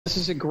This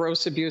is a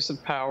gross abuse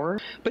of power.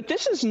 But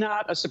this is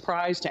not a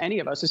surprise to any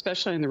of us,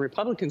 especially on the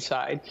Republican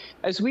side,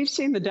 as we've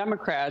seen the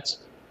Democrats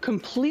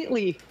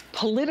completely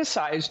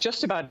politicize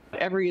just about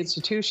every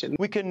institution.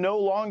 We can no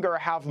longer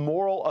have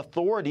moral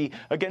authority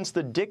against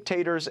the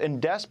dictators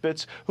and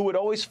despots who would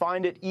always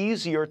find it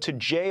easier to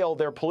jail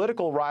their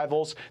political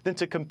rivals than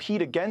to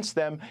compete against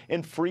them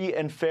in free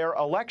and fair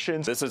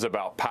elections. This is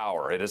about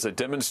power. It is a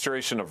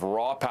demonstration of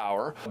raw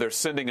power. They're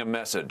sending a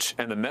message,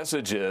 and the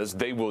message is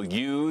they will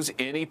use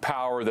any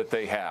power that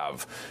they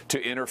have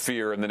to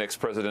interfere in the next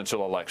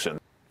presidential election.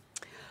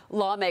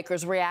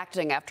 Lawmakers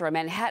reacting after a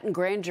Manhattan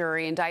grand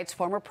jury indicts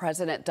former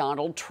President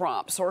Donald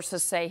Trump.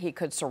 Sources say he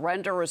could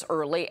surrender as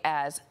early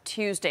as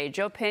Tuesday.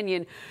 Joe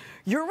Pinion,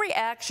 your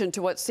reaction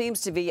to what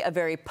seems to be a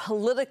very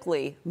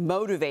politically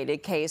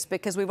motivated case,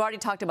 because we've already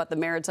talked about the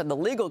merits of the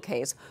legal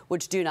case,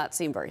 which do not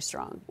seem very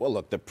strong. Well,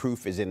 look, the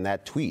proof is in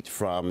that tweet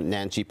from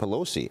Nancy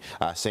Pelosi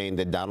saying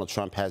that Donald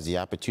Trump has the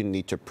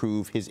opportunity to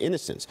prove his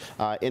innocence.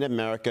 In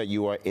America,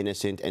 you are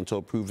innocent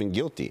until proven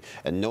guilty.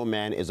 And no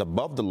man is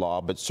above the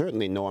law, but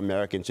certainly no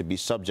American should be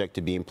subject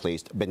to being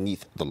placed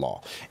beneath the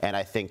law. And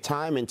I think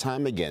time and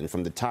time again,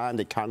 from the time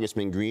that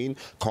Congressman Green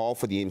called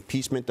for the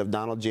impeachment of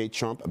Donald J.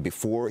 Trump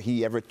before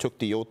he ever took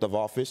the oath of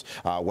office,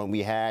 when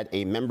we had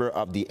a member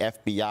of the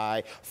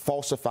FBI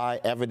falsify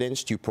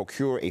evidence to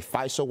procure a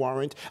FISA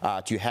warrant,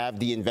 to have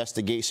the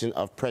investigation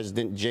of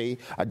President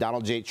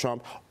Donald J.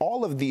 Trump,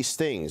 all of these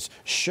things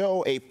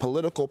show a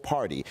political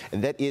party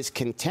that is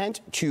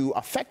content to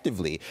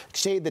effectively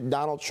say that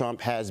Donald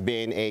Trump has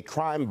been a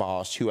crime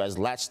boss who has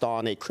latched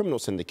on a criminal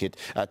syndicate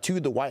to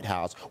the White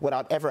House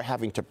without ever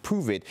having to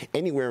prove it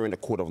anywhere in a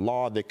court of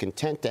law. They're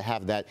content to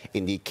have that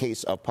in the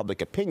case of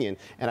public opinion,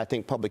 and I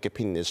think public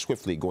opinion is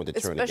swiftly going to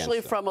turn against them.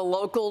 Especially from a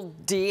local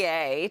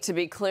DA, to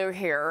be clear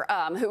here,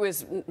 who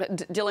is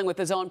dealing with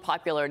his own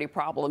popularity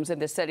problems in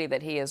the city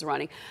that he is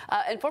running.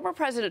 And former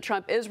President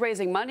Trump is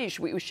raising money.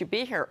 We should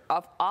be here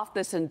off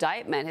this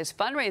indictment. His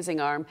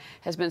fundraising arm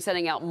has been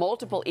sending out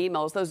multiple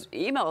emails. Those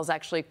emails,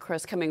 actually,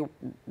 Chris, coming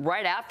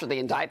right after the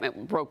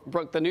indictment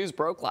the news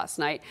broke last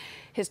night.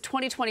 His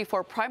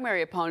 2024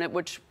 primary opponent,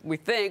 which we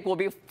think will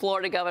be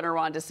Florida Governor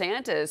Ron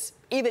DeSantis,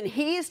 even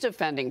he's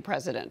defending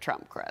President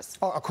Trump, Chris.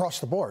 Oh, across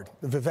the board.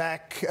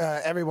 Vivek,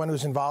 everyone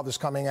who's involved is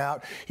coming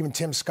out. Even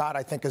Tim Scott,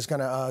 I think, is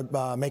going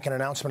to make an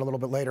announcement a little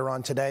bit later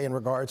on today in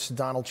regards to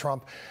Donald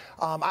Trump.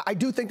 I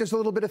do think there's a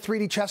little bit of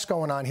 3D chess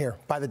going on here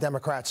by the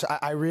Democrats.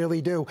 I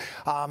really do.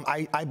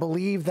 I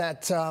believe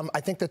that I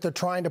think that they're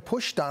trying to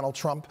push Donald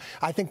Trump.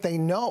 I think they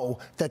know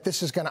that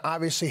this is going to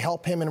obviously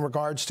help him in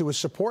regards to his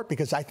support,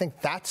 because I think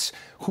that's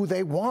who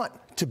they want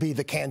to be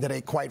the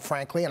candidate, quite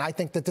frankly. And I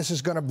think that this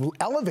is going to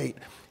elevate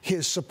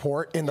his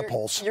support in the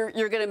polls. You're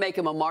going to make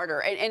him a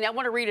martyr. And I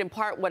want to read in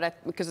part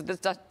because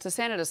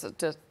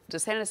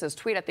DeSantis'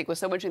 tweet, I think, was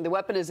so much in the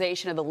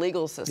weaponization of the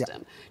legal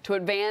system. To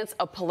advance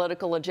a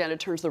political agenda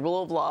turns the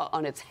rule of law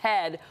on its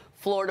head.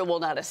 Florida will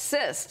not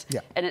assist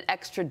in an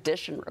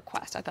extradition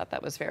request. I thought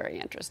that was very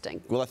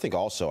interesting. Well, I think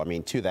also, I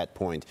mean, to that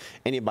point,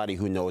 anybody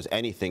who knows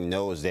anything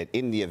knows that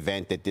in the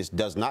event that this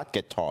does not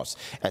get tossed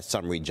at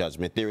summary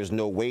judgment, there is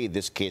no way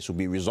this case will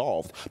be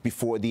resolved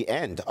before the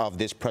end of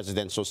this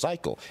presidential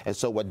cycle. And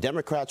so what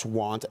Democrats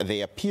want,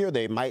 they appear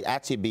they might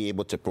actually be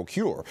able to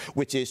procure,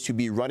 which is to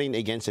be running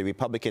against a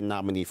Republican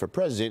nominee for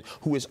president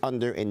who is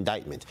under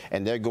indictment.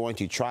 And they're going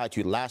to try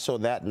to lasso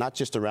that, not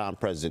just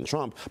around President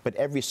Trump, but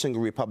every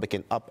single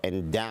Republican up and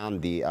down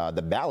the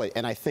ballot.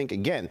 And I think,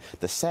 again,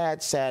 the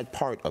sad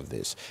part of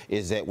this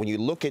is that when you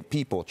look at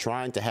people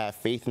trying to have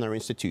faith in our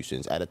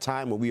institutions at a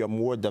time when we are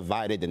more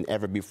divided than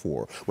ever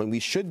before, when we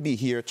should be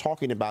here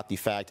talking about the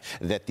fact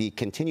that the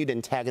continued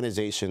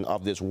antagonization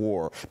of this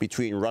war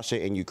between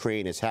Russia and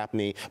Ukraine is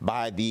happening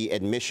by the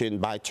admission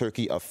by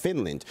Turkey of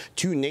Finland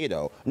to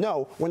NATO.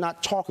 No, we're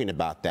not talking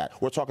about that.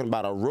 We're talking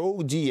about a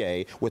rogue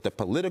DA with a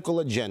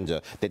political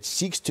agenda that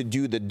seeks to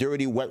do the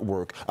dirty wet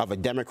work of a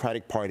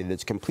Democratic Party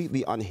that's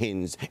completely unhinged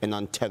and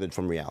untethered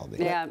from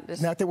reality. Yeah,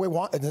 isn't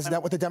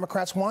that what the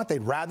Democrats want?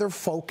 They'd rather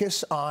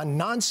focus on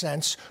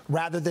nonsense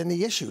rather than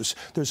the issues.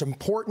 There's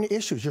important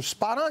issues. You're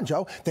spot on,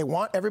 Joe. They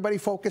want everybody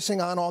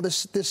focusing on all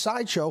this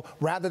sideshow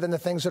rather than the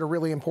things that are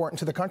really important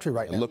to the country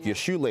right now. Look, your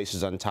shoelace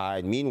is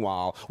untied.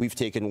 Meanwhile, we've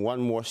taken one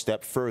more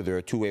step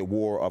further to a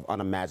war of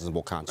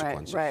unimaginable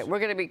consequences. Right. We're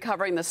going to be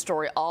covering this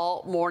story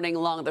all morning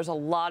long. There's a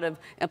lot of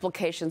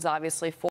implications, obviously, for